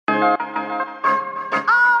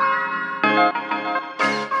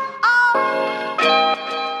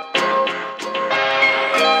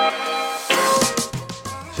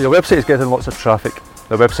So your website is getting lots of traffic.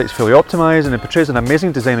 The website's fully optimised and it portrays an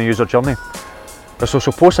amazing design and user journey. Your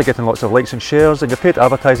social posts are getting lots of likes and shares, and your paid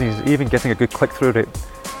advertising is even getting a good click-through rate,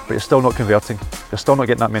 but you're still not converting. You're still not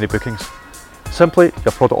getting that many bookings. Simply,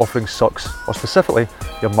 your product offering sucks, or specifically,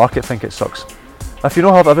 your market think it sucks. If you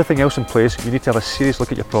don't have everything else in place, you need to have a serious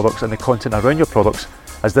look at your products and the content around your products,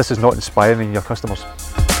 as this is not inspiring your customers.